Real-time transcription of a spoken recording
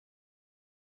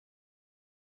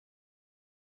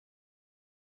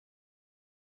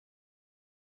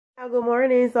Good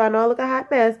morning. So I know I look a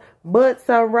hot mess, but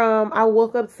I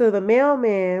woke up to the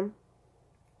mailman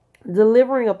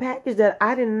delivering a package that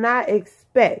I did not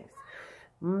expect.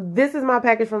 This is my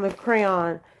package from the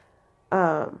crayon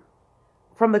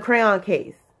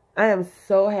case. I am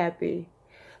so happy.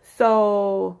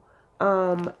 So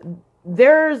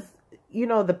there's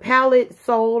the palette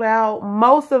sold out.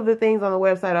 Most of the things on the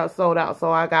website are sold out, so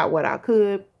I got what I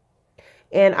could.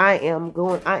 And I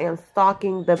am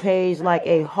stalking the page like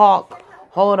a hawk.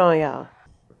 Hold on, y'all.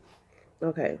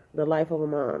 Okay, the life of a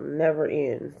mom never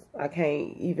ends. I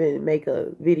can't even make a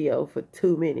video for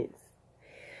 2 minutes.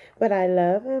 But I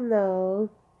love him though.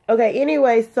 Okay,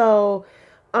 anyway, so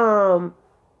I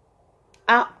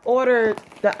ordered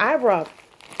the Ibrow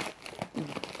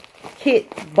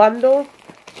kit bundle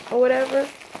or whatever.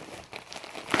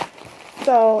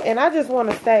 So, and I just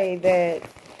want to say that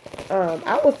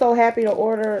I was so happy to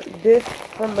order this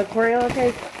from the crayon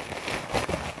case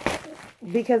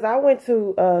because I went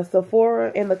to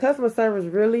Sephora and the customer service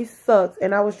really sucks,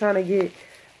 and I was trying to get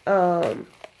the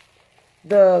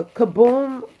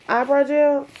Kaboom eyebrow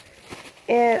gel,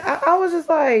 and I was just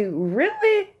like,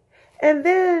 really? And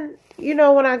then,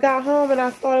 when I got home and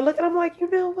I started looking, I'm like, you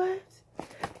know what?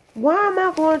 Why am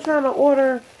I trying to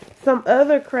order some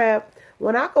other crap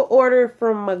when I could order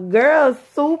from my girl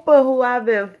Super, who I've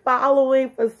been following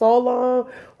for so long,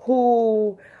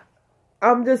 who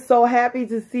I'm just so happy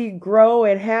to see grow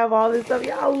and have all this stuff.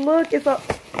 Y'all look, it's a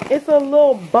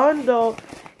little bundle,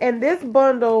 and this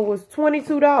bundle was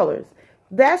 $22.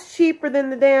 That's cheaper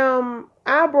than the damn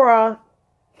eyebrow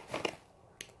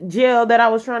gel that I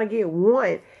was trying to get.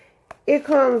 One, it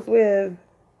comes with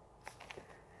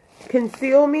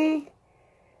Conceal Me,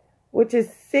 which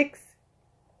is 6.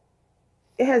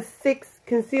 It has 6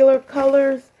 concealer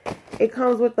colors. It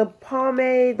comes with the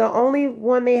pomade. The only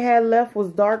one they had left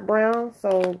was dark brown,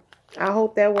 so I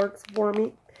hope that works for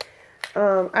me.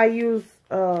 I use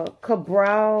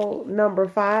Ibrow number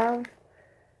 5.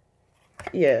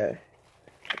 Yeah,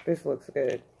 this looks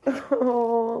good.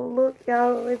 Oh, look,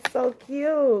 y'all, it's so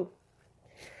cute.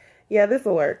 Yeah, this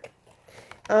will work.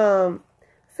 So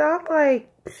I'm like,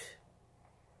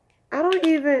 I don't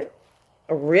even,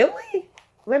 really?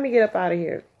 Let me get up out of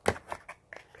here.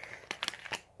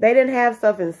 They didn't have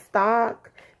stuff in stock.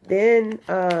 Then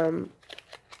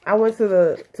I went to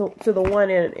the one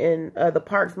in the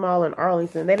Parks Mall in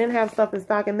Arlington. They didn't have stuff in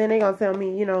stock, and then they gonna tell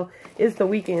me, it's the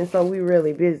weekend, so we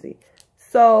really busy.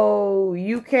 So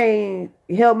you can't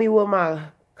help me with my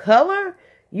color?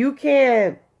 You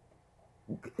can't.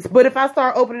 But if I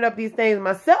start opening up these things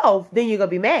myself, then you're gonna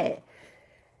be mad.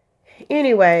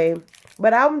 Anyway,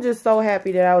 but I'm just so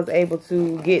happy that I was able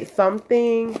to get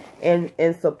something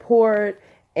and support,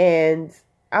 and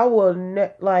I will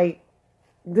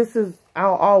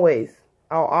I'll always,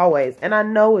 and I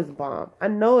know it's bomb. I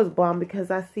know it's bomb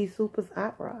because I see Super's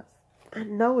eyebrows. I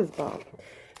know it's bomb.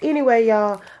 Anyway,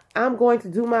 y'all, I'm going to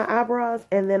do my eyebrows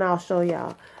and then I'll show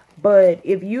y'all. But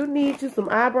if you need you some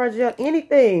eyebrow gel,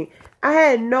 anything, I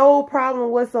had no problem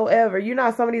whatsoever.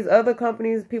 Some of these other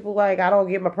companies, people like, I don't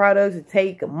get my products, it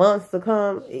take months to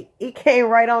come. It came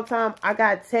right on time. I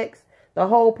got text the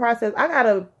whole process. I got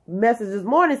a message this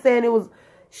morning saying it was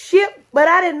shipped, but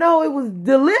I didn't know it was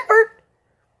delivered.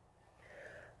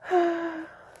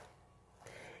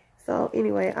 So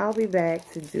anyway, I'll be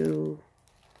back to do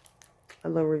a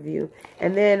little review.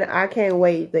 And then I can't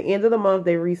wait. The end of the month,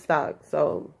 they restock.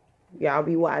 So y'all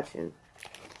be watching.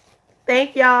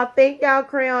 Thank y'all. Thank y'all,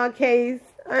 Crayon Case.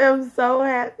 I am so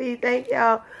happy. Thank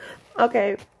y'all.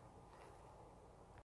 Okay.